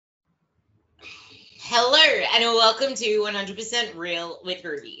Hello and welcome to 100% Real with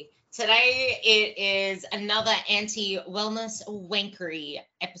Ruby. Today it is another anti-wellness wankery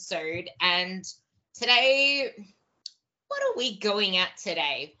episode, and today, what are we going at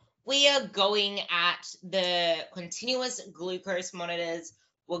today? We are going at the continuous glucose monitors.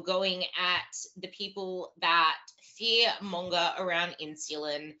 We're going at the people that fearmonger around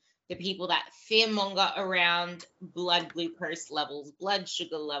insulin, the people that fearmonger around blood glucose levels, blood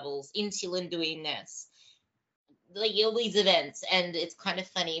sugar levels, insulin doing this, like all these events. And it's kind of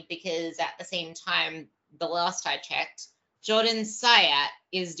funny because at the same time, the last I checked, Jordan Sayat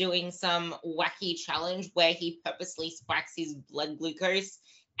is doing some wacky challenge where he purposely spikes his blood glucose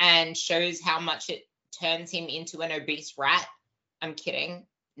and shows how much it turns him into an obese rat. I'm kidding.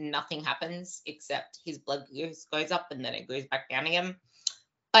 Nothing happens except his blood glucose goes up and then it goes back down again.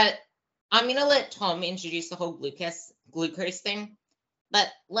 But I'm going to let Tom introduce the whole glucose thing.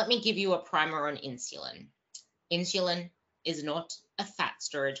 But let me give you a primer on insulin. Insulin is not a fat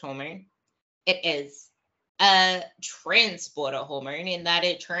storage hormone. It is a transporter hormone in that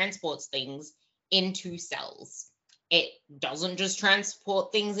it transports things into cells. It doesn't just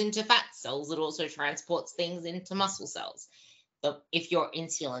transport things into fat cells, it also transports things into muscle cells. But if you're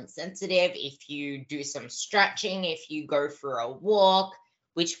insulin sensitive, if you do some stretching, if you go for a walk,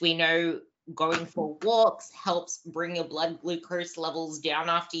 which we know going for walks helps bring your blood glucose levels down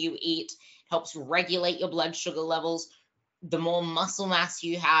after you eat, helps regulate your blood sugar levels. The more muscle mass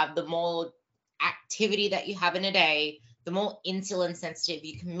you have, the more activity that you have in a day, the more insulin sensitive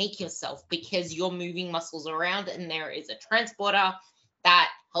you can make yourself because you're moving muscles around and there is a transporter that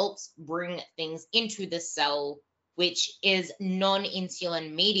helps bring things into the cell, which is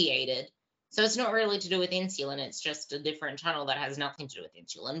non-insulin mediated. So it's not really to do with insulin, it's just a different channel that has nothing to do with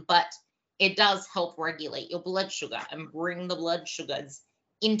insulin, but it does help regulate your blood sugar and bring the blood sugars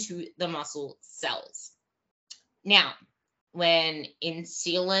into the muscle cells. Now, when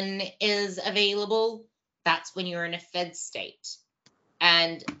insulin is available, that's when you're in a fed state.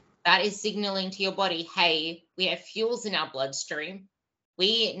 And that is signaling to your body, hey, we have fuels in our bloodstream.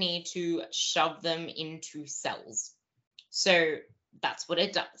 We need to shove them into cells. So that's what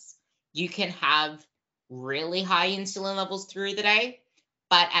it does. You can have really high insulin levels through the day,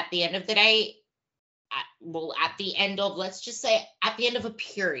 but at the end of the day, let's just say at the end of a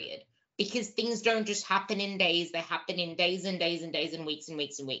period, because things don't just happen in days, they happen in days and days and days and weeks and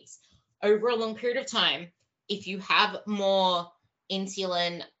weeks and weeks. Over a long period of time, if you have more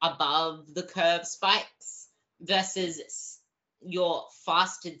insulin above the curve spikes versus your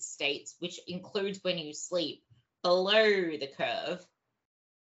fasted states, which includes when you sleep, below the curve,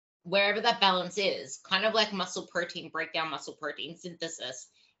 wherever that balance is, kind of like muscle protein breakdown, muscle protein synthesis.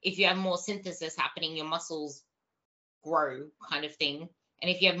 If you have more synthesis happening, your muscles grow, kind of thing.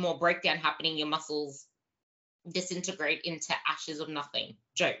 And if you have more breakdown happening, your muscles disintegrate into ashes of nothing.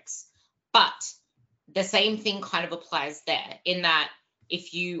 Jokes. But the same thing kind of applies there, in that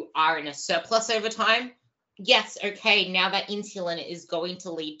if you are in a surplus over time, yes, okay, now that insulin is going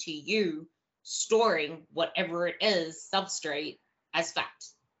to lead to you storing whatever it is, substrate, as fat.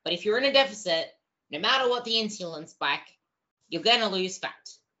 But if you're in a deficit, no matter what the insulin spike, you're going to lose fat.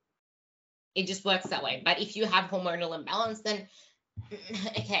 It just works that way. But if you have hormonal imbalance, then,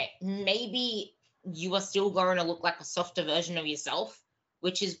 okay, maybe you are still going to look like a softer version of yourself,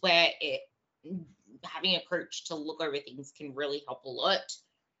 which is where having a coach to look over things can really help a lot.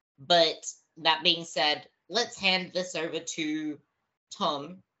 But that being said, let's hand this over to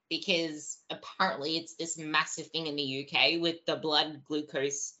Tom, because apparently it's this massive thing in the UK with the blood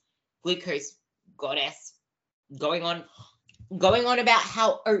glucose goddess going on about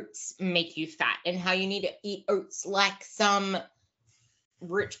how oats make you fat and how you need to eat oats like some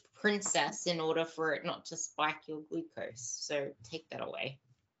rich princess in order for it not to spike your glucose. So take that away.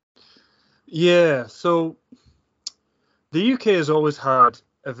 Yeah, so the UK has always had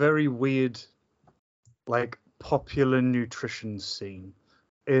a very weird, popular nutrition scene,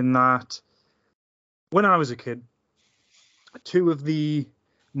 in that when I was a kid, two of the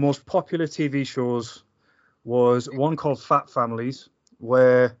most popular TV shows was one called Fat Families,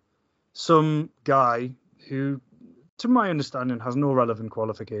 where some guy who, to my understanding, has no relevant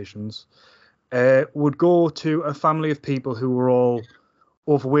qualifications, would go to a family of people who were all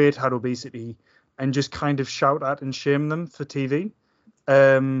overweight, had obesity, and just kind of shout at and shame them for TV.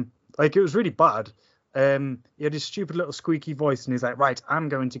 It was really bad. He had his stupid little squeaky voice, and he's like, right, I'm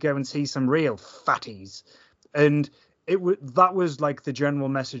going to go and see some real fatties. And that was like the general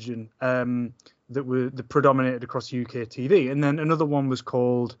messaging that predominated across UK TV. And then another one was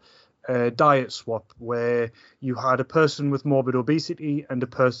called a diet swap where you had a person with morbid obesity and a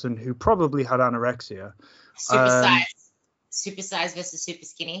person who probably had anorexia. Super size versus super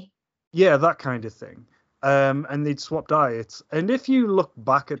skinny. Yeah, that kind of thing. And they'd swap diets. And if you look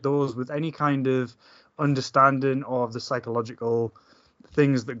back at those with any kind of understanding of the psychological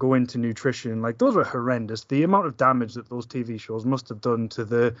things that go into nutrition, like those were horrendous. The amount of damage that those TV shows must have done to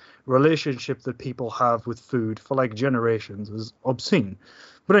the relationship that people have with food for like generations is obscene.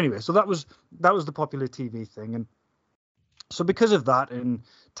 But anyway, so that was the popular TV thing. And so because of that in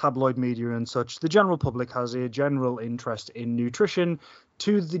tabloid media and such, the general public has a general interest in nutrition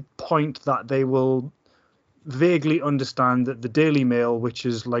to the point that they will vaguely understand that the Daily Mail, which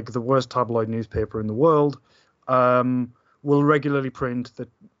is like the worst tabloid newspaper in the world, will regularly print that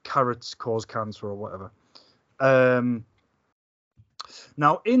carrots cause cancer or whatever.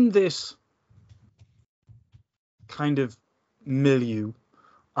 Now, in this kind of milieu,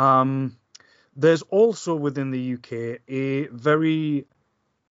 there's also within the UK a very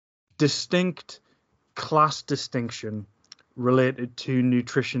distinct class distinction related to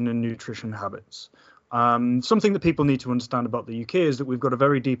nutrition and nutrition habits. Something that people need to understand about the UK is that we've got a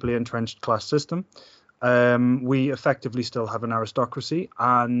very deeply entrenched class system. We effectively still have an aristocracy,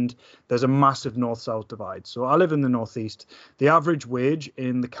 and there's a massive north-south divide. So I live in the northeast. The average wage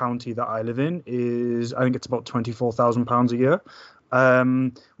in the county that I live in is, I think it's about £24,000 a year.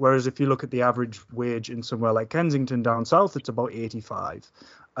 Whereas if you look at the average wage in somewhere like Kensington down south, it's about 85.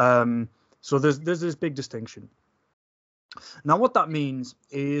 So there's this big distinction. Now, what that means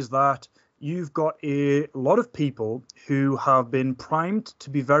is that you've got a lot of people who have been primed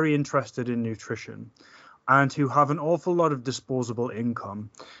to be very interested in nutrition and who have an awful lot of disposable income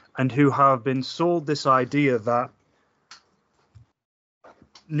and who have been sold this idea that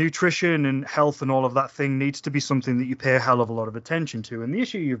nutrition and health and all of that thing needs to be something that you pay a hell of a lot of attention to. And the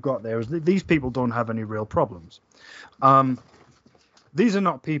issue you've got there is that these people don't have any real problems. These are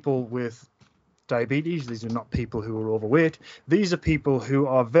not people with diabetes. These are not people who are overweight. These are people who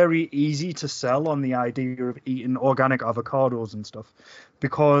are very easy to sell on the idea of eating organic avocados and stuff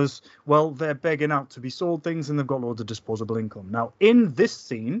because, well, they're begging out to be sold things and they've got loads of disposable income. Now, in this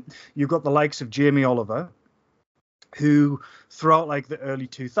scene, you've got the likes of Jamie Oliver, who throughout like the early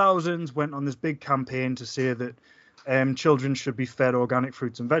 2000s went on this big campaign to say that children should be fed organic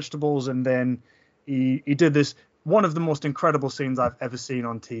fruits and vegetables. And then he did this, one of the most incredible scenes I've ever seen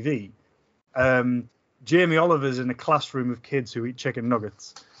on TV. Jamie Oliver's in a classroom of kids who eat chicken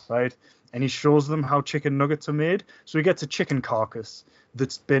nuggets, right? And he shows them how chicken nuggets are made. So he gets a chicken carcass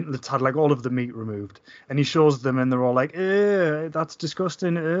that's had like all of the meat removed, and he shows them, and they're all like, that's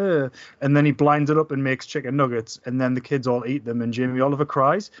disgusting. And then he blinds it up and makes chicken nuggets, and then the kids all eat them, and Jamie Oliver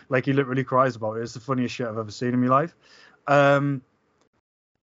cries, like he literally cries about it. It's the funniest shit I've ever seen in my life.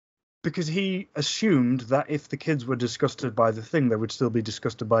 Because he assumed that if the kids were disgusted by the thing, they would still be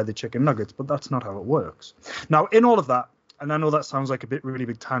disgusted by the chicken nuggets, but that's not how it works. Now, in all of that, and I know that sounds like a really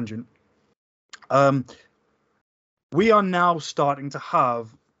big tangent, we are now starting to have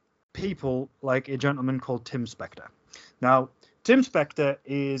people like a gentleman called Tim Spector. Now, Tim Spector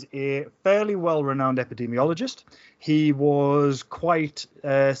is a fairly well-renowned epidemiologist. He was quite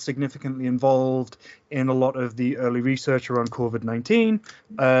significantly involved in a lot of the early research around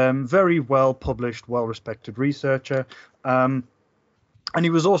COVID-19. Very well-published, well-respected researcher. And he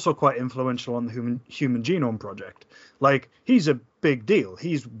was also quite influential on the Human Genome Project. Like, he's a big deal.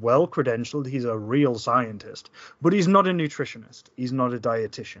 He's well-credentialed. He's a real scientist. But he's not a nutritionist. He's not a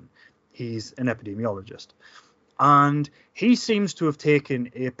dietitian. He's an epidemiologist. And he seems to have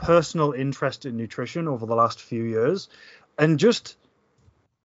taken a personal interest in nutrition over the last few years and just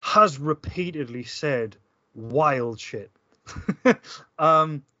has repeatedly said wild shit.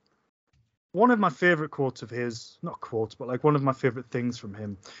 One of my favorite quotes of his, not quotes, but like one of my favorite things from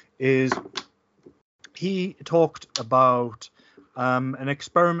him is he talked about an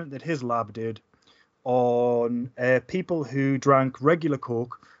experiment that his lab did on people who drank regular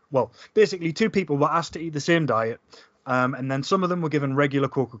Coke. Well, basically, two people were asked to eat the same diet, and then some of them were given regular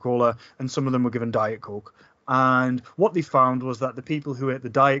Coca-Cola and some of them were given Diet Coke. And what they found was that the people who ate the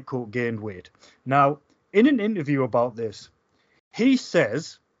Diet Coke gained weight. Now, in an interview about this, he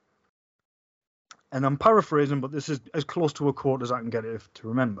says, and I'm paraphrasing, but this is as close to a quote as I can get it to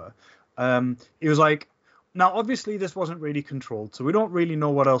remember. He was like, now, obviously, this wasn't really controlled, so we don't really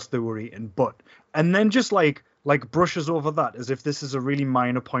know what else they were eating. But, and then just like brushes over that as if this is a really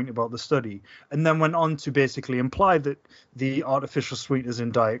minor point about the study, and then went on to basically imply that the artificial sweeteners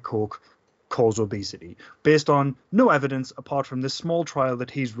in Diet Coke cause obesity, based on no evidence apart from this small trial that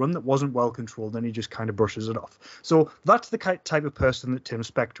he's run that wasn't well controlled, and he just kind of brushes it off. So that's the type of person that Tim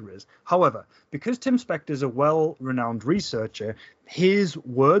Spector is. However, because Tim Spector is a well-renowned researcher, his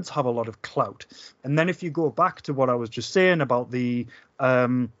words have a lot of clout. And then if you go back to what I was just saying about the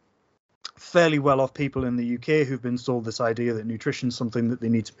fairly well-off people in the UK who've been sold this idea that nutrition is something that they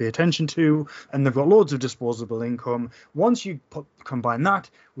need to pay attention to, and they've got loads of disposable income. Once you combine that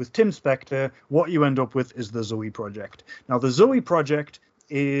with Tim Spector, what you end up with is the Zoe Project. Now, the Zoe Project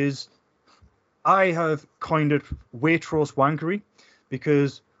is, I have coined it Waitrose Wank3ry,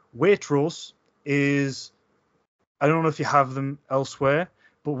 because Waitrose is, I don't know if you have them elsewhere,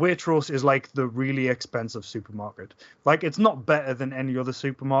 but Waitrose is like the really expensive supermarket. Like, it's not better than any other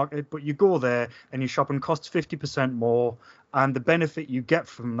supermarket, but you go there and your shopping costs 50% more. And the benefit you get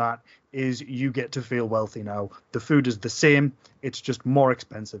from that is you get to feel wealthy now. The food is the same. It's just more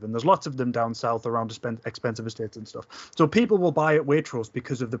expensive. And there's lots of them down south around expensive estates and stuff. So people will buy at Waitrose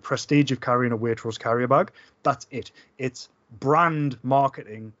because of the prestige of carrying a Waitrose carrier bag. That's it. It's brand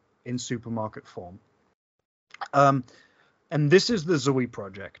marketing in supermarket form. And this is the Zoe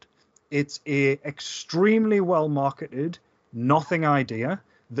Project. It's a extremely well marketed, nothing idea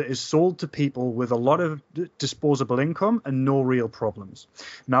that is sold to people with a lot of disposable income and no real problems.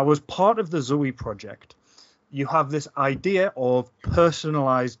 Now, as part of the Zoe Project, you have this idea of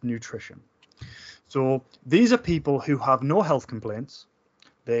personalized nutrition. So these are people who have no health complaints.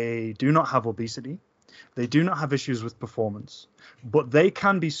 They do not have obesity. They do not have issues with performance, but they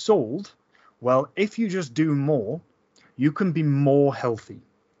can be sold, well, if you just do more, you can be more healthy.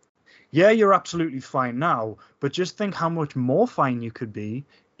 Yeah, you're absolutely fine now, but just think how much more fine you could be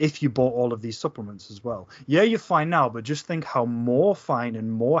if you bought all of these supplements as well. Yeah, you're fine now, but just think how more fine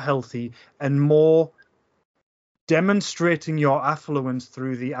and more healthy and more demonstrating your affluence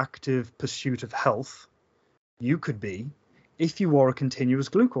through the active pursuit of health you could be if you wore a continuous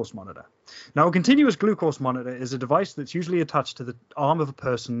glucose monitor. Now, a continuous glucose monitor is a device that's usually attached to the arm of a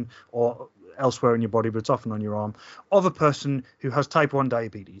person or elsewhere in your body, but it's often on your arm, of a person who has type 1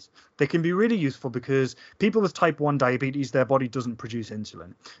 diabetes. They can be really useful because people with type 1 diabetes, their body doesn't produce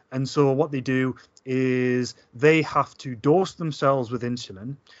insulin. And so what they do is they have to dose themselves with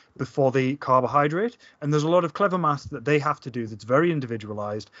insulin before they eat carbohydrate. And there's a lot of clever math that they have to do that's very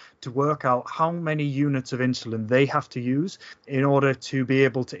individualized to work out how many units of insulin they have to use in order to be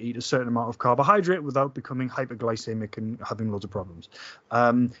able to eat a certain amount of carbohydrate without becoming hyperglycemic and having loads of problems.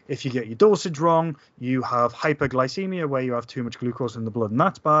 If you get your dosage wrong, you have hyperglycemia where you have too much glucose in the blood, and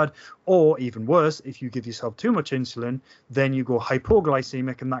that's bad. Or even worse, if you give yourself too much insulin, then you go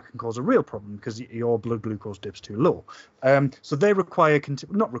hypoglycemic, and that can cause a real problem because your blood glucose dips too low. So they require,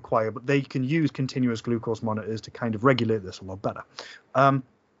 not require, but they can use continuous glucose monitors to kind of regulate this a lot better.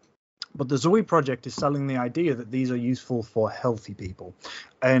 But the Zoe Project is selling the idea that these are useful for healthy people.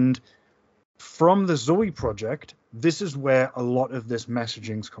 And from the Zoe Project, this is where a lot of this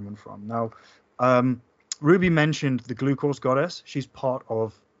messaging is coming from. Now, Ruby mentioned the glucose goddess. She's part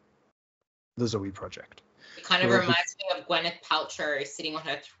of the Zoe Project. It kind of reminds me of Gwyneth Paltrow sitting on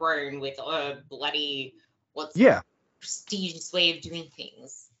her throne with a bloody, prestigious way of doing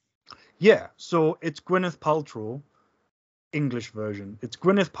things. Yeah, so it's Gwyneth Paltrow, English version. It's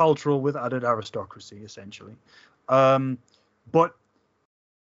Gwyneth Paltrow with added aristocracy, essentially. But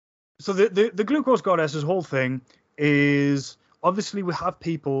so the glucose goddess's whole thing is, obviously we have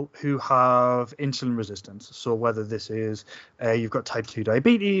people who have insulin resistance. So whether this is you've got type 2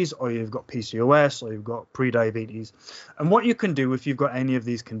 diabetes, or you've got PCOS, or you've got pre-diabetes. And what you can do if you've got any of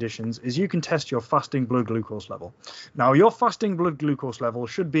these conditions is you can test your fasting blood glucose level. Now, your fasting blood glucose level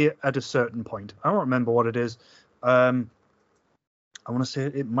should be at a certain point. I don't remember what it is. I want to say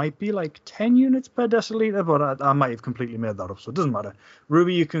it might be like 10 units per deciliter, but I might have completely made that up, so it doesn't matter.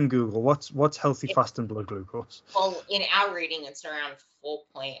 Ruby, you can Google what's healthy fasting blood glucose. Well, in our reading, it's around 4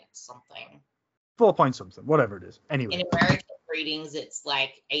 point something. 4 point something, whatever it is. Anyway. In American readings, it's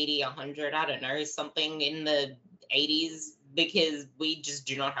like 80, 100, I don't know, something in the 80s, because we just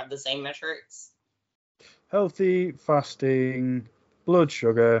do not have the same metrics. Healthy fasting blood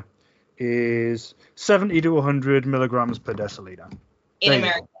sugar is 70 to 100 milligrams per deciliter. In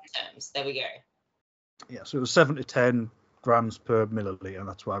American terms, there we go. Yeah, so it was 7 to 10 grams per milliliter.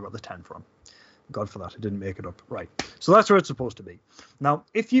 That's where I got the 10 from. God for that, I didn't make it up. Right. So that's where it's supposed to be. Now,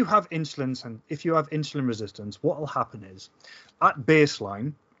 if you have insulin resistance, what will happen is, at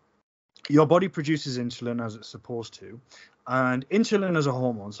baseline, your body produces insulin as it's supposed to, And insulin is a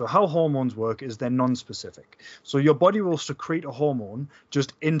hormone. So how hormones work is they're non-specific. So your body will secrete a hormone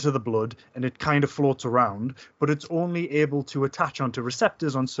just into the blood and it kind of floats around, but it's only able to attach onto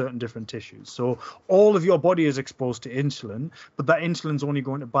receptors on certain different tissues. So all of your body is exposed to insulin, but that insulin's only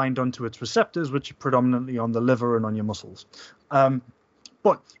going to bind onto its receptors, which are predominantly on the liver and on your muscles.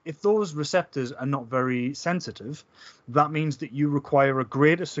 But if those receptors are not very sensitive, that means that you require a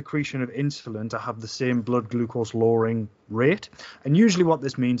greater secretion of insulin to have the same blood glucose lowering rate. And usually what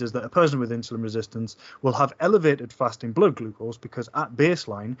this means is that a person with insulin resistance will have elevated fasting blood glucose because at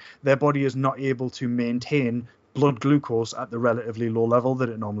baseline, their body is not able to maintain blood glucose at the relatively low level that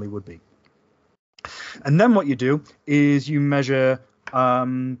it normally would be. And then what you do is you measure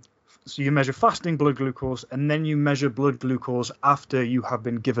fasting blood glucose, and then you measure blood glucose after you have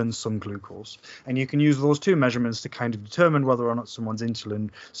been given some glucose. And you can use those two measurements to kind of determine whether or not someone's insulin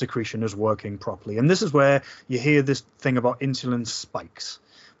secretion is working properly. And this is where you hear this thing about insulin spikes.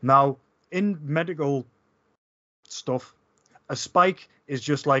 Now, in medical stuff, a spike is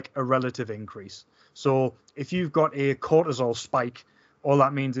just like a relative increase. So if you've got a cortisol spike, all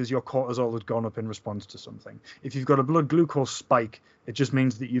that means is your cortisol has gone up in response to something. If you've got a blood glucose spike, it just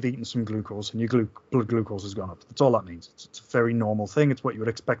means that you've eaten some glucose and your blood glucose has gone up. That's all that means. It's a very normal thing. It's what you would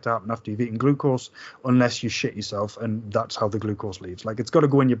expect to happen after you've eaten glucose, unless you shit yourself, and that's how the glucose leaves. Like, it's got to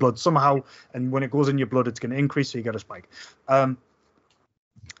go in your blood somehow, and when it goes in your blood, it's going to increase, so you get a spike.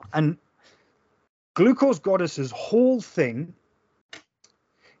 And Glucose Goddess's whole thing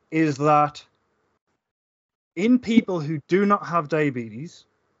is that in people who do not have diabetes,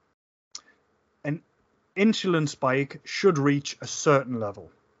 an insulin spike should reach a certain level.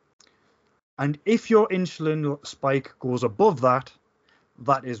 And if your insulin spike goes above that,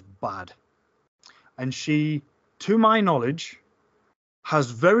 that is bad. And she, to my knowledge, has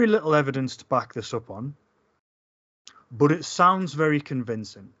very little evidence to back this up on, but it sounds very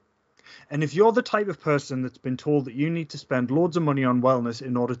convincing. And if you're the type of person that's been told that you need to spend loads of money on wellness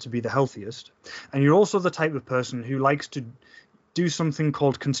in order to be the healthiest, and you're also the type of person who likes to do something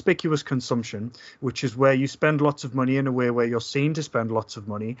called conspicuous consumption, which is where you spend lots of money in a way where you're seen to spend lots of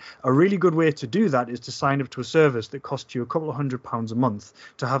money, a really good way to do that is to sign up to a service that costs you a couple of £100 a month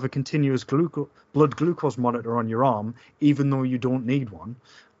to have a continuous blood glucose monitor on your arm, even though you don't need one.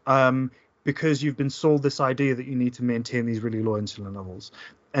 Because you've been sold this idea that you need to maintain these really low insulin levels.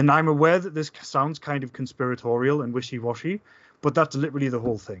 And I'm aware that this sounds kind of conspiratorial and wishy-washy, but that's literally the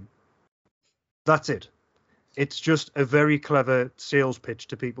whole thing. That's it. It's just a very clever sales pitch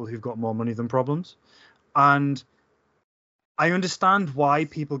to people who've got more money than problems. And I understand why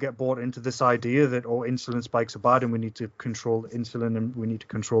people get bought into this idea that, oh, insulin spikes are bad and we need to control insulin and we need to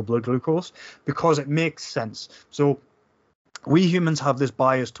control blood glucose, because it makes sense. So we humans have this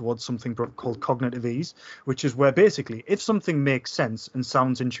bias towards something called cognitive ease, which is where basically if something makes sense and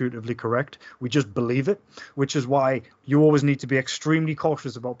sounds intuitively correct, we just believe it, which is why you always need to be extremely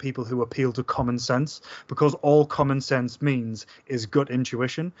cautious about people who appeal to common sense, because all common sense means is gut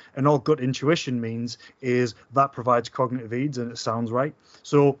intuition, and all gut intuition means is that provides cognitive ease and it sounds right.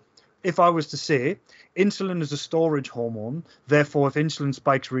 So if I was to say insulin is a storage hormone, therefore if insulin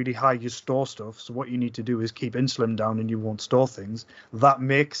spikes really high, you store stuff. So what you need to do is keep insulin down and you won't store things. That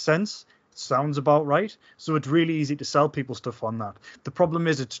makes sense. Sounds about right. So it's really easy to sell people stuff on that. The problem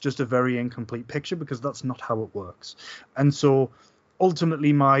is it's just a very incomplete picture because that's not how it works. And so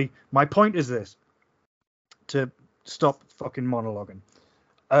ultimately my point is this, to stop fucking monologuing.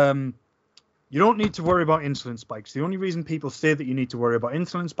 You don't need to worry about insulin spikes. The only reason people say that you need to worry about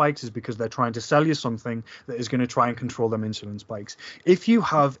insulin spikes is because they're trying to sell you something that is going to try and control them insulin spikes. If you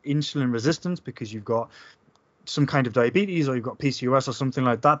have insulin resistance because you've got some kind of diabetes or you've got PCOS or something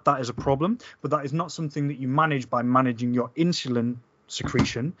like that, that is a problem. But that is not something that you manage by managing your insulin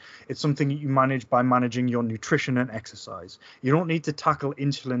secretion. It's something that you manage by managing your nutrition and exercise. You don't need to tackle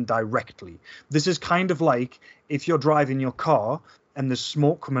insulin directly. This is kind of like if you're driving your car and there's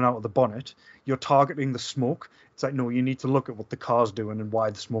smoke coming out of the bonnet, you're targeting the smoke. It's like, no, you need to look at what the car's doing and why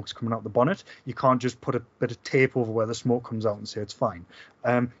the smoke's coming out the bonnet. You can't just put a bit of tape over where the smoke comes out and say it's fine.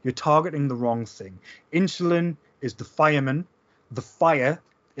 You're targeting the wrong thing. Insulin is the fireman. The fire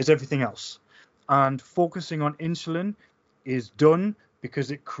is everything else. And focusing on insulin is done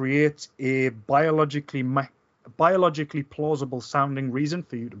because it creates a biologically plausible sounding reason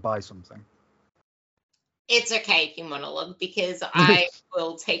for you to buy something. It's okay if you monologue, because I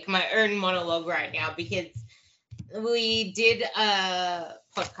will take my own monologue right now, because we did a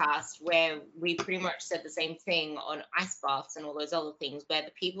podcast where we pretty much said the same thing on ice baths and all those other things, where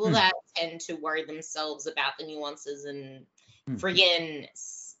the people that tend to worry themselves about the nuances and friggin'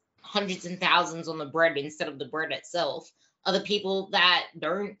 hundreds and thousands on the bread instead of the bread itself are the people that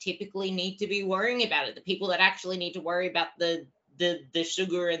don't typically need to be worrying about it. The people that actually need to worry about the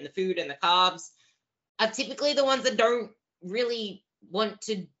sugar and the food and the carbs are typically the ones that don't really want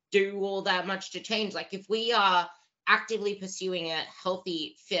to do all that much to change. Like if we are actively pursuing a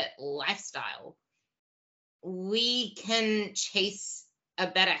healthy, fit lifestyle, we can chase a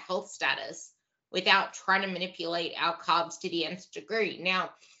better health status without trying to manipulate our carbs to the nth degree.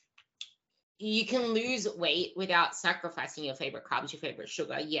 Now, you can lose weight without sacrificing your favorite carbs, your favorite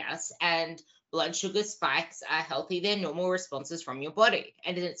sugar, yes. And blood sugar spikes are healthy. They're normal responses from your body.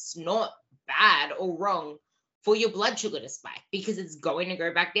 And it's not bad or wrong for your blood sugar to spike because it's going to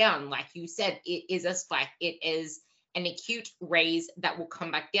go back down. Like you said, it is a spike. It is an acute raise that will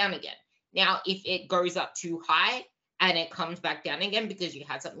come back down again. Now, if it goes up too high and it comes back down again because you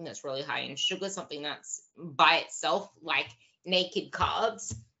had something that's really high in sugar, something that's by itself like naked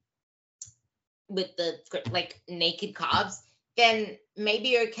carbs, with the like naked carbs, then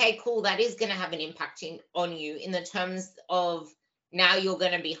maybe okay, cool, that is going to have an impact on you in the terms of now you're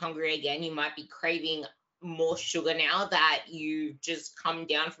going to be hungry again. You might be craving more sugar now that you've just come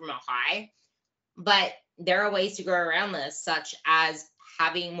down from a high. But there are ways to go around this, such as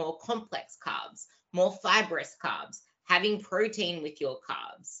having more complex carbs, more fibrous carbs, having protein with your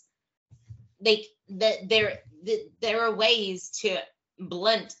carbs. Like there are ways to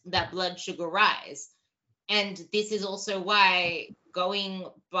blunt that blood sugar rise. And this is also why going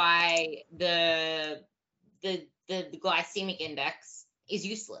by the glycemic index is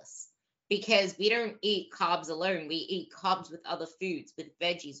useless, because we don't eat carbs alone. We eat carbs with other foods, with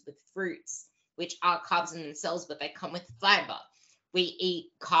veggies, with fruits, which are carbs in themselves, but they come with fiber. We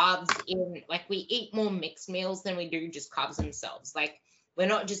eat carbs we eat more mixed meals than we do just carbs themselves. Like we're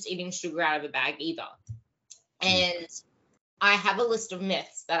not just eating sugar out of a bag either. And I have a list of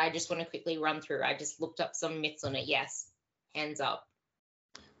myths that I just want to quickly run through. I just looked up some myths on it. Yes, hands up.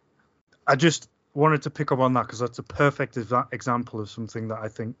 I just wanted to pick up on that because that's a perfect example of something that I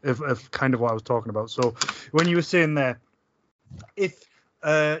think of kind of what I was talking about. So when you were saying there, if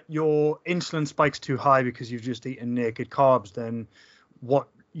your insulin spikes too high because you've just eaten naked carbs, then what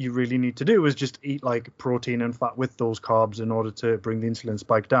you really need to do is just eat like protein and fat with those carbs in order to bring the insulin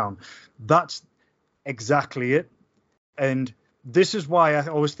spike down. That's exactly it. And this is why I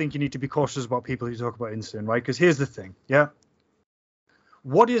always think you need to be cautious about people who talk about insulin, right? Because here's the thing, yeah?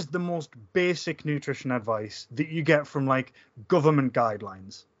 What is the most basic nutrition advice that you get from like government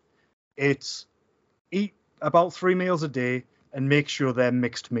guidelines? It's eat about 3 meals a day and make sure they're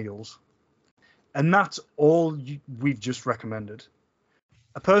mixed meals. And that's all we've just recommended.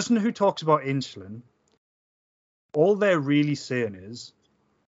 A person who talks about insulin, all they're really saying is,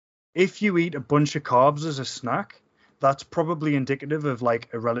 if you eat a bunch of carbs as a snack, that's probably indicative of like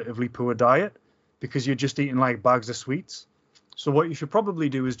a relatively poor diet because you're just eating like bags of sweets. So what you should probably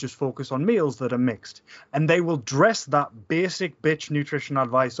do is just focus on meals that are mixed. And they will dress that basic bitch nutrition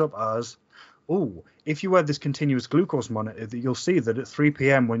advice up as, oh, if you wear this continuous glucose monitor, that you'll see that at 3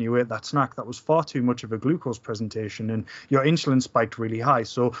 p.m. when you ate that snack, that was far too much of a glucose presentation and your insulin spiked really high.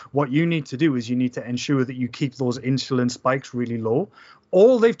 So what you need to do is you need to ensure that you keep those insulin spikes really low.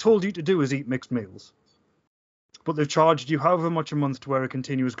 All they've told you to do is eat mixed meals. But they've charged you however much a month to wear a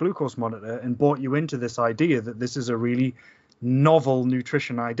continuous glucose monitor and bought you into this idea that this is a really novel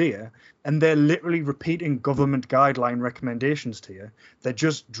nutrition idea. And they're literally repeating government guideline recommendations to you. They're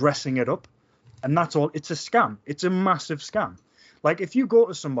just dressing it up. And that's all. It's a scam. It's a massive scam. Like if you go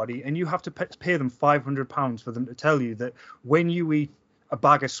to somebody and you have to pay them £500 for them to tell you that when you eat a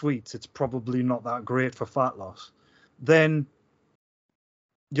bag of sweets, it's probably not that great for fat loss, then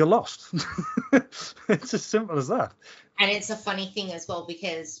you're lost. It's as simple as that. And it's a funny thing as well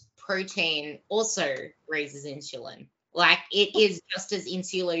because protein also raises insulin. Like it is just as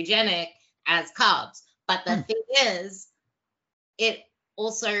insulogenic as carbs. But the thing is, it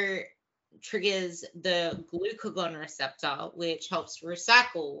also triggers the glucagon receptor, which helps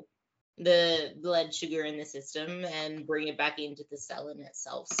recycle the blood sugar in the system and bring it back into the cell in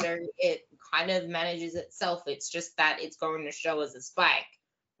itself. So it kind of manages itself. It's just that it's going to show as a spike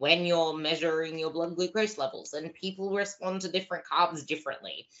when you're measuring your blood glucose levels, and people respond to different carbs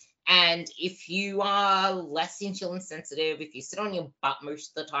differently. And if you are less insulin sensitive, if you sit on your butt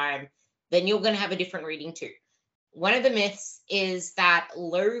most of the time, then you're going to have a different reading too. One of the myths is that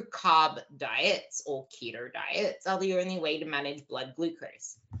low carb diets or keto diets are the only way to manage blood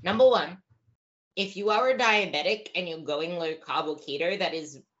glucose. Number one, if you are a diabetic and you're going low carb or keto,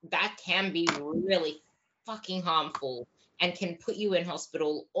 that can be really fucking harmful and can put you in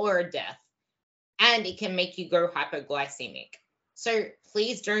hospital or death. And it can make you go hypoglycemic. So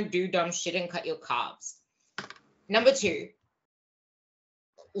please don't do dumb shit and cut your carbs. Number two,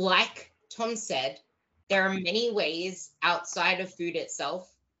 like Tom said, there are many ways outside of food itself,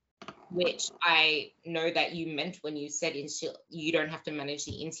 which I know that you meant when you said you don't have to manage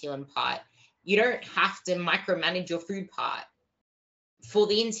the insulin part. You don't have to micromanage your food part for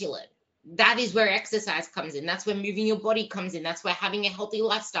the insulin. That is where exercise comes in. That's where moving your body comes in. That's where having a healthy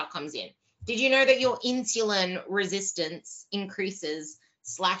lifestyle comes in. Did you know that your insulin resistance increases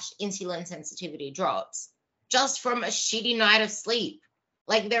 / insulin sensitivity drops just from a shitty night of sleep?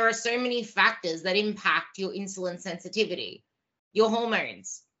 Like, there are so many factors that impact your insulin sensitivity, your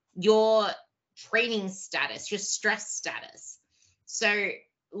hormones, your training status, your stress status. So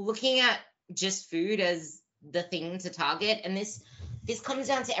looking at just food as the thing to target, and this comes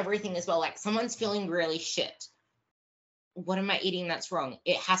down to everything as well. Like, someone's feeling really shit. What am I eating that's wrong?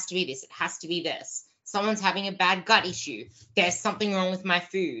 It has to be this. It has to be this. Someone's having a bad gut issue. There's something wrong with my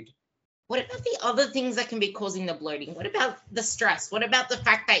food. What about the other things that can be causing the bloating? What about the stress? What about the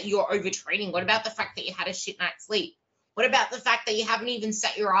fact that you're overtraining? What about the fact that you had a shit night's sleep? What about the fact that you haven't even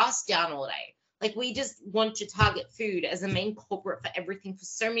sat your ass down all day? Like, we just want to target food as a main culprit for everything, for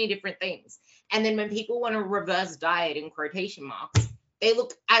so many different things. And then when people want to reverse diet in quotation marks, they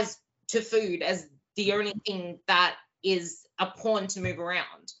look as to food as the only thing that is a pawn to move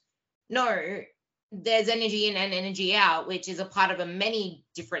around. No, there's energy in and energy out, which is a part of a many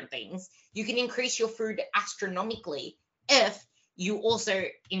different things. You can increase your food astronomically if you also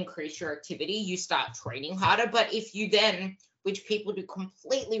increase your activity, you start training harder. But if you then, which people do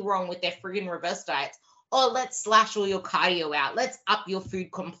completely wrong with their friggin' reverse diets, oh, let's slash all your cardio out, let's up your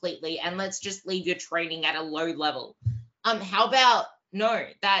food completely, and let's just leave your training at a low level. How about, no,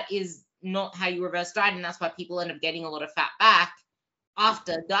 that is not how you reverse diet, and that's why people end up getting a lot of fat back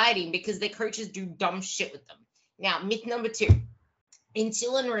after dieting, because their coaches do dumb shit with them. Now, myth number two,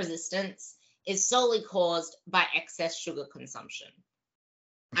 insulin resistance is solely caused by excess sugar consumption.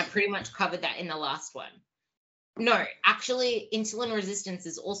 I pretty much covered that in the last one. No, actually, insulin resistance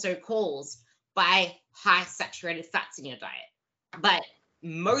is also caused by high saturated fats in your diet. But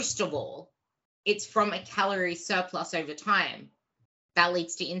most of all, it's from a calorie surplus over time that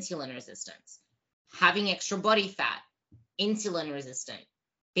leads to insulin resistance. Having extra body fat, insulin resistant.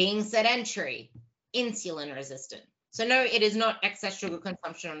 Being sedentary, insulin resistant. So no, it is not excess sugar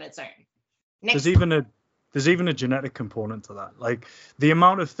consumption on its own. Next, there's even a genetic component to that. Like, the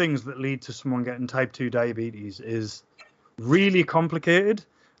amount of things that lead to someone getting type 2 diabetes is really complicated.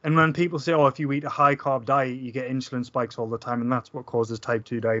 And when people say, oh, if you eat a high carb diet, you get insulin spikes all the time, and that's what causes type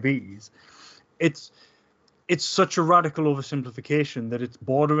 2 diabetes, it's such a radical oversimplification that it's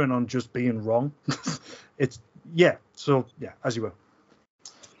bordering on just being wrong. So as you were.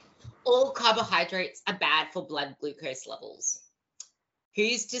 All carbohydrates are bad for blood glucose levels.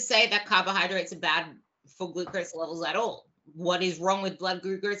 Who's to say that carbohydrates are bad for glucose levels at all? What is wrong with blood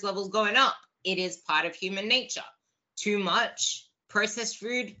glucose levels going up? It is part of human nature. Too much processed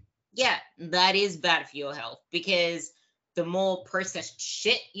food, that is bad for your health, because the more processed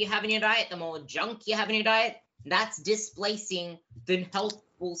shit you have in your diet, the more junk you have in your diet, that's displacing the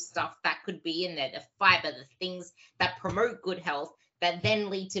healthful stuff that could be in there, the fiber, the things that promote good health, that then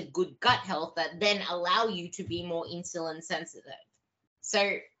lead to good gut health, that then allow you to be more insulin sensitive.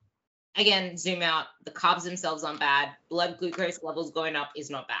 So again, zoom out, the carbs themselves aren't bad. Blood glucose levels going up is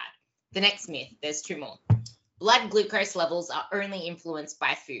not bad. The next myth, there's two more. Blood glucose levels are only influenced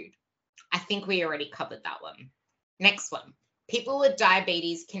by food. I think we already covered that one. Next one, people with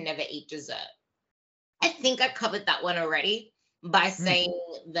diabetes can never eat dessert. I think I covered that one already by saying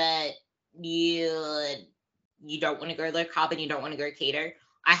that you don't want to go low carb and you don't want to go keto.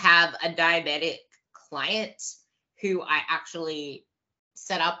 I have a diabetic client who I actually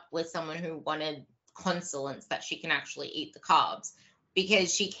set up with someone who wanted consulants that she can actually eat the carbs,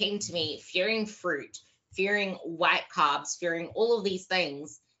 because she came to me fearing fruit, fearing white carbs, fearing all of these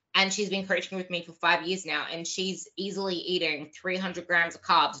things. And she's been coaching with me for 5 years now, and she's easily eating 300 grams of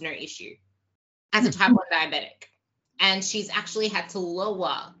carbs, no issue, as a type 1 diabetic. And she's actually had to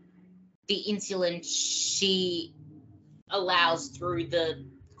lower the insulin she allows through the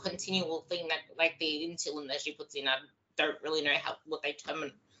continual thing that, like, the insulin that she puts in. I don't really know what they term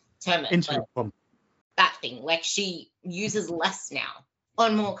it. Insulin pump. That thing, like, she uses less now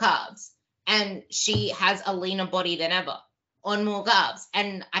on more carbs, and she has a leaner body than ever on more carbs.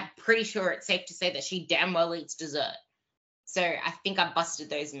 And I'm pretty sure it's safe to say that she damn well eats dessert. So I think I busted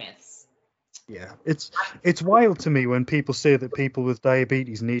those myths. Yeah, it's wild to me when people say that people with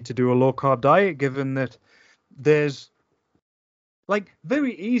diabetes need to do a low carb diet, given that there's, like,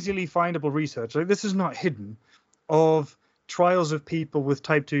 very easily findable research, like, this is not hidden, of trials of people with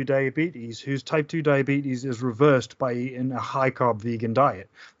type 2 diabetes whose type 2 diabetes is reversed by eating a high-carb vegan diet.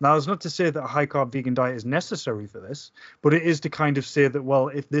 Now, it's not to say that a high-carb vegan diet is necessary for this, but it is to kind of say that, well,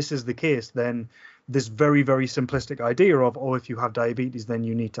 if this is the case, then this very, very simplistic idea of, oh, if you have diabetes, then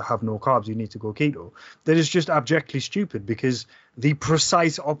you need to have no carbs, you need to go keto, that is just abjectly stupid, because the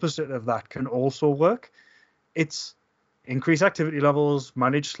precise opposite of that can also work. It's increase activity levels,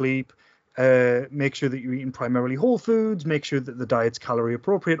 manage sleep, make sure that you're eating primarily whole foods, make sure that the diet's calorie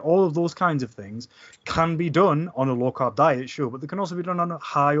appropriate. All of those kinds of things can be done on a low carb diet, sure, but they can also be done on a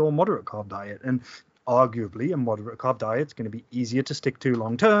high or moderate carb diet. And arguably, a moderate carb diet is going to be easier to stick to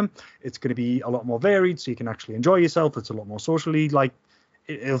long term. It's going to be a lot more varied, so you can actually enjoy yourself. It's a lot more socially, like,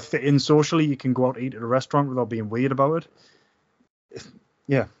 it'll fit in socially. You can go out and eat at a restaurant without being weird about it.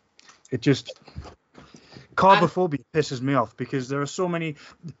 Yeah, it just... Carbophobia pisses me off, because there are so many...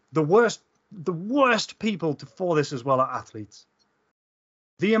 The worst people for this as well are athletes.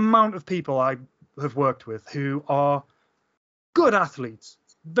 The amount of people I have worked with who are good athletes,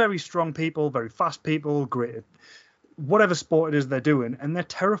 very strong people, very fast people, great at whatever sport it is they're doing, and they're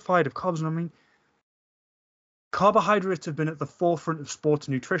terrified of carbs. And I mean, carbohydrates have been at the forefront of sports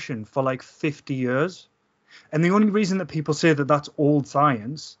nutrition for like 50 years. And the only reason that people say that that's old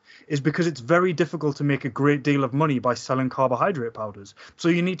science is because it's very difficult to make a great deal of money by selling carbohydrate powders. So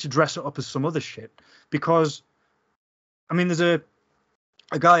you need to dress it up as some other shit. Because, I mean, there's a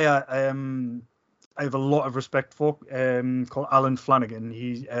guy I have a lot of respect for, called Alan Flanagan.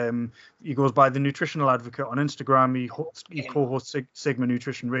 He goes by the Nutritional Advocate on Instagram. He co-hosts Sigma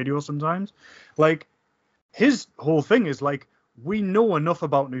Nutrition Radio sometimes. Like, his whole thing is like, we know enough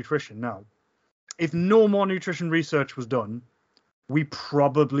about nutrition now. If no more nutrition research was done, we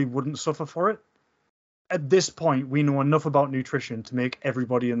probably wouldn't suffer for it. At this point, we know enough about nutrition to make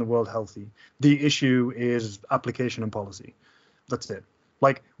everybody in the world healthy. The issue is application and policy. That's it.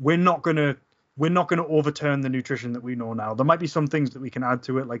 Like, we're not gonna overturn the nutrition that we know now. There might be some things that we can add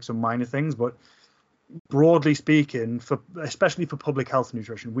to it, like some minor things, but broadly speaking, especially for public health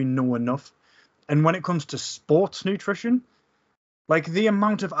nutrition, we know enough. And when it comes to sports nutrition, like, the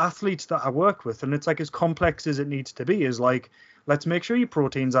amount of athletes that I work with, and it's like as complex as it needs to be, is like, let's make sure your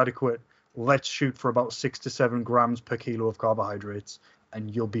protein's adequate. Let's shoot for about 6 to 7 grams per kilo of carbohydrates,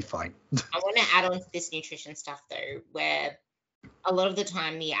 and you'll be fine. I want to add on to this nutrition stuff, though, where a lot of the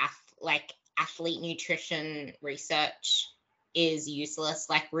time the athlete nutrition research is useless.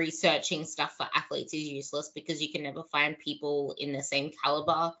 Like, researching stuff for athletes is useless because you can never find people in the same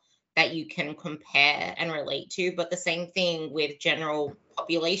caliber that you can compare and relate to. But the same thing with general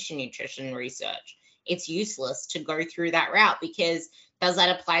population nutrition research. It's useless to go through that route, because does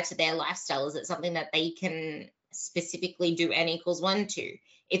that apply to their lifestyle? Is it something that they can specifically do N = 1 to?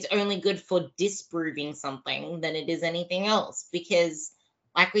 It's only good for disproving something than it is anything else, because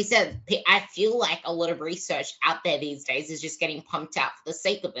like we said, I feel like a lot of research out there these days is just getting pumped out for the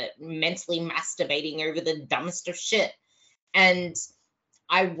sake of it, mentally masturbating over the dumbest of shit. And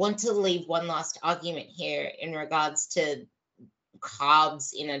I want to leave one last argument here in regards to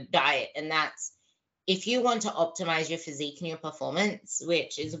carbs in a diet, and that's, if you want to optimize your physique and your performance,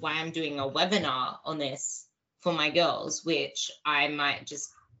 which is why I'm doing a webinar on this for my girls, which I might just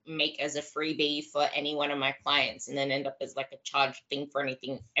make as a freebie for any one of my clients and then end up as like a charged thing for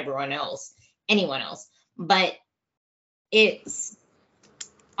anyone else. But it's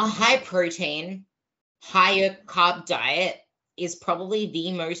a high protein, higher carb diet is probably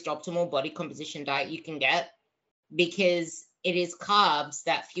the most optimal body composition diet you can get, because it is carbs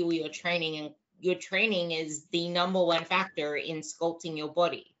that fuel your training, and your training is the number one factor in sculpting your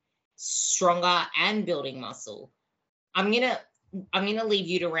body stronger and building muscle. I'm gonna leave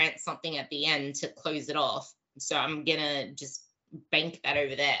you to rant something at the end to close it off, so I'm gonna just bank that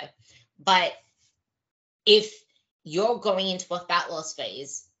over there. But if you're going into a fat loss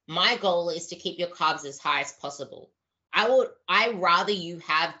phase, my goal is to keep your carbs as high as possible. I rather you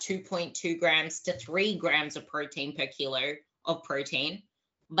have 2.2 grams to 3 grams of protein per kilo of protein,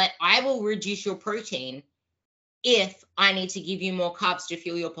 but I will reduce your protein if I need to give you more carbs to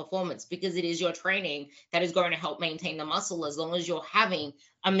fuel your performance, because it is your training that is going to help maintain the muscle, as long as you're having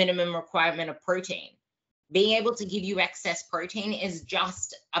a minimum requirement of protein. Being able to give you excess protein is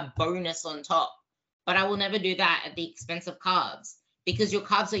just a bonus on top, but I will never do that at the expense of carbs, because your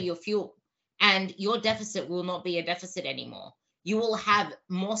carbs are your fuel. And your deficit will not be a deficit anymore. You will have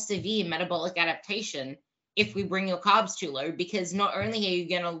more severe metabolic adaptation if we bring your carbs too low, because not only are you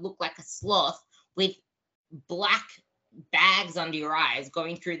going to look like a sloth with black bags under your eyes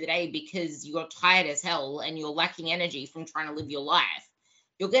going through the day because you're tired as hell and you're lacking energy from trying to live your life,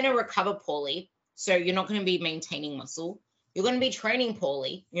 you're going to recover poorly. So you're not going to be maintaining muscle. you're going to be training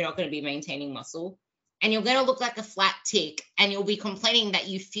poorly. You're not going to be maintaining muscle. And you're going to look like a flat tick. And you'll be complaining that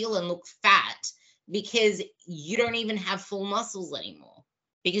you feel and look fat because you don't even have full muscles anymore.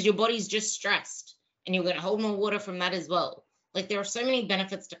 Because your body's just stressed. And you're going to hold more water from that as well. Like, there are so many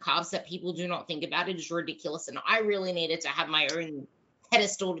benefits to carbs that people do not think about. It is ridiculous. And I really needed to have my own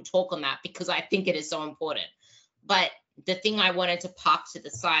pedestal to talk on that because I think it is so important. But the thing I wanted to park to the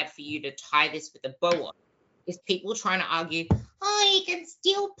side for you to tie this with a bow on is people trying to argue, oh, you can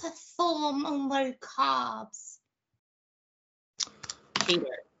still perform on low carbs.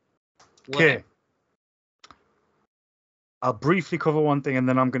 Okay. I'll briefly cover one thing and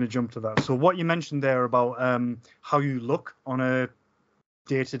then I'm going to jump to that. So what you mentioned there about how you look on a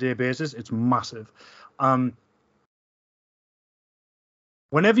day-to-day basis, it's massive.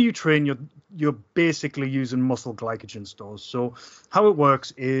 Whenever you train, you're basically using muscle glycogen stores. So how it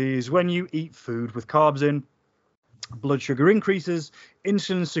works is when you eat food with carbs in, blood sugar increases,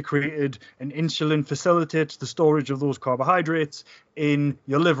 insulin is secreted, and insulin facilitates the storage of those carbohydrates in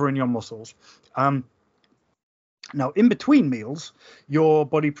your liver and your muscles. Now, in between meals, your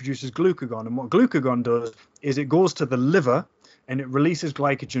body produces glucagon, and what glucagon does is it goes to the liver and it releases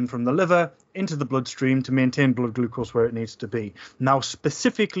glycogen from the liver into the bloodstream to maintain blood glucose where it needs to be. Now,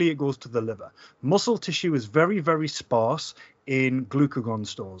 specifically, it goes to the liver. Muscle tissue is very, very sparse in glucagon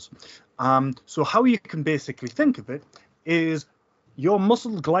stores. So how you can basically think of it is your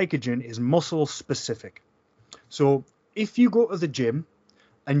muscle glycogen is muscle specific. So if you go to the gym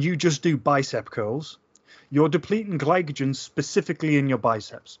and you just do bicep curls, you're depleting glycogen specifically in your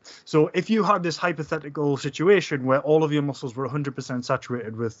biceps. So if you had this hypothetical situation where all of your muscles were 100%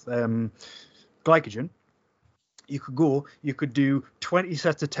 saturated with glycogen, you could do 20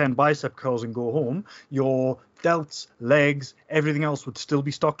 sets of 10 bicep curls and go home. Your delts, legs, everything else would still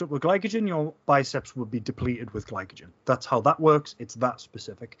be stocked up with glycogen. Your biceps would be depleted with glycogen. That's how that works. It's that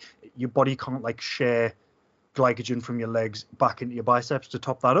specific. Your body can't like share glycogen from your legs back into your biceps to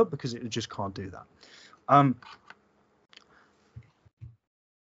top that up because it just can't do that.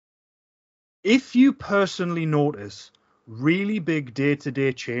 If you personally notice really big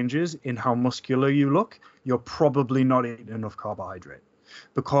day-to-day changes in how muscular you look, you're probably not eating enough carbohydrate,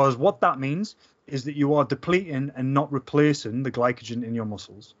 because what that means is that you are depleting and not replacing the glycogen in your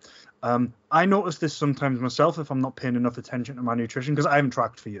muscles. I notice this sometimes myself if I'm not paying enough attention to my nutrition, because I haven't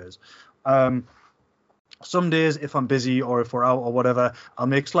tracked for years. Some days, if I'm busy or if we're out or whatever, I'll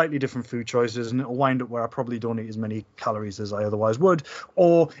make slightly different food choices and it'll wind up where I probably don't eat as many calories as I otherwise would.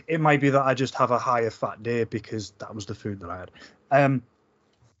 Or it might be that I just have a higher fat day because that was the food that I had.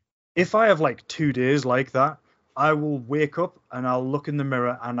 If I have like 2 days like that, I will wake up and I'll look in the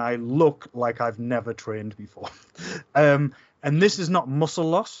mirror and I look like I've never trained before. And this is not muscle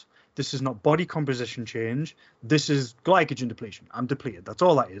loss. This is not body composition change. This is glycogen depletion. I'm depleted. That's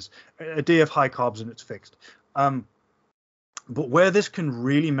all that is. A day of high carbs and it's fixed. But where this can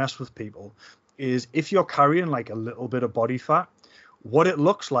really mess with people is if you're carrying like a little bit of body fat, what it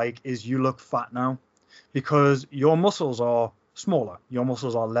looks like is you look fat now because your muscles are smaller. Your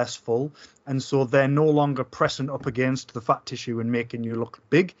muscles are less full. And so they're no longer pressing up against the fat tissue and making you look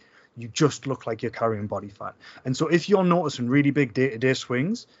big. You just look like you're carrying body fat. And so if you're noticing really big day-to-day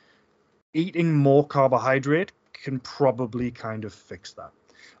swings, eating more carbohydrate can probably kind of fix that.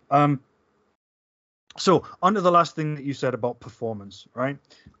 So on to the last thing that you said about performance, right?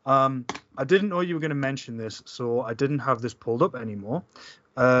 I didn't know you were going to mention this, so I didn't have this pulled up anymore.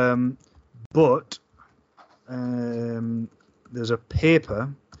 But there's a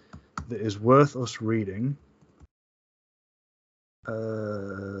paper that is worth us reading.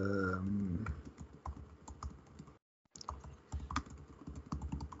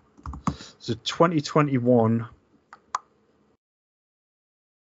 It's a 2021.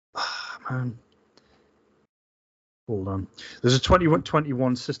 Man. Hold on. There's a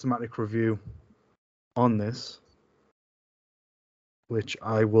 2021 systematic review on this, which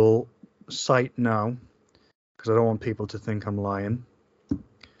I will cite now because I don't want people to think I'm lying.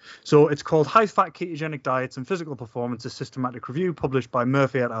 So it's called High Fat Ketogenic Diets and Physical Performance, a Systematic Review, published by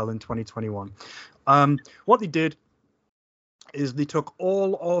Murphy et al. In 2021. What they did is they took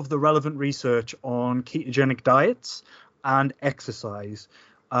all of the relevant research on ketogenic diets and exercise,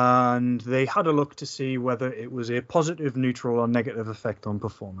 and they had a look to see whether it was a positive, neutral, or negative effect on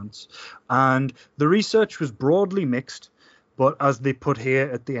performance. And the research was broadly mixed, But as they put here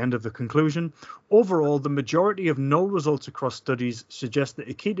at the end of the conclusion, overall, the majority of null results across studies suggest that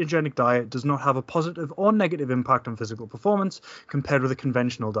a ketogenic diet does not have a positive or negative impact on physical performance compared with a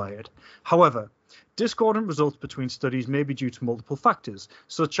conventional diet. However, discordant results between studies may be due to multiple factors,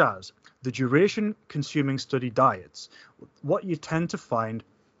 such as the duration consuming study diets. What you tend to find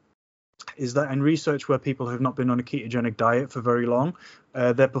is that in research where people have not been on a ketogenic diet for very long,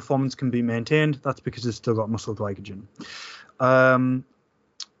 their performance can be maintained. That's because they've still got muscle glycogen.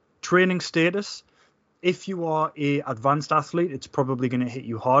 Training status. If you are a advanced athlete, it's probably going to hit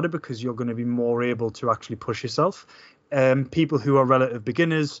you harder because you're going to be more able to actually push yourself. People who are relative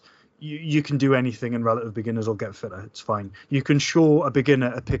beginners, you can do anything, and relative beginners will get fitter. It's fine. You can show a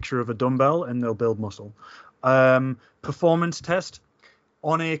beginner a picture of a dumbbell and they'll build muscle. Performance test.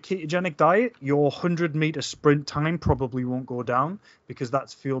 On a ketogenic diet, your 100-meter sprint time probably won't go down because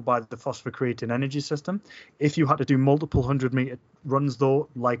that's fueled by the phosphocreatine energy system. If you had to do multiple 100-meter runs, though,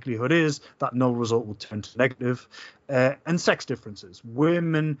 likelihood is that null result will turn to negative. And sex differences.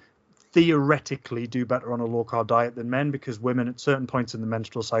 Women theoretically do better on a low-carb diet than men because women at certain points in the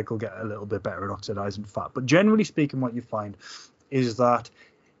menstrual cycle get a little bit better at oxidizing fat. But generally speaking, what you find is that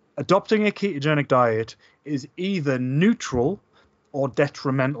adopting a ketogenic diet is either neutral or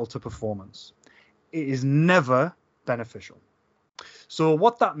detrimental to performance. It is never beneficial. So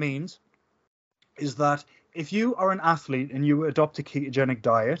what that means is that if you are an athlete and you adopt a ketogenic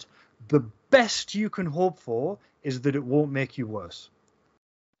diet, the best you can hope for is that it won't make you worse.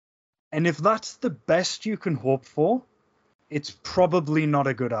 And if that's the best you can hope for, it's probably not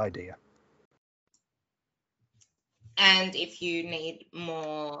a good idea. And if you need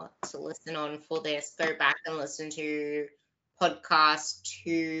more to listen on for this, go back and listen to podcast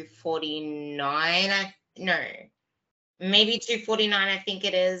 249. Maybe 249, I think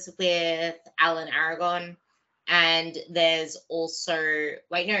it is, with Alan Aragon. And there's also,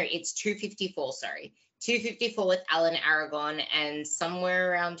 it's 254, sorry. 254 with Alan Aragon, and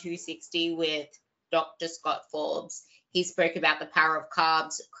somewhere around 260 with Dr. Scott Forbes. He spoke about the power of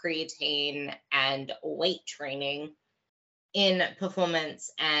carbs, creatine, and weight training in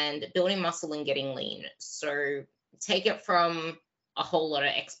performance and building muscle and getting lean. So take it from a whole lot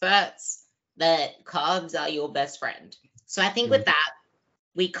of experts that carbs are your best friend. So I think with that,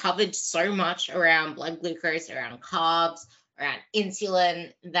 we covered so much around blood glucose, around carbs, around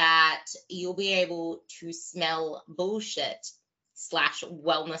insulin, that you'll be able to smell bullshit /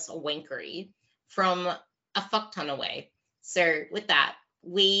 wellness wankery from a fuck ton away. So with that,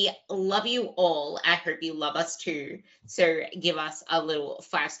 we love you all. I hope you love us too. So give us a little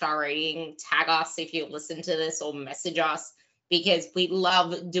 5-star rating, tag us if you listen to this, or message us, because we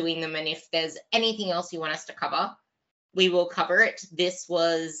love doing them. And if there's anything else you want us to cover, we will cover it. This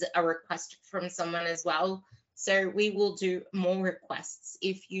was a request from someone as well. So we will do more requests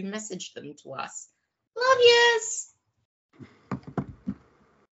if you message them to us. Love yous.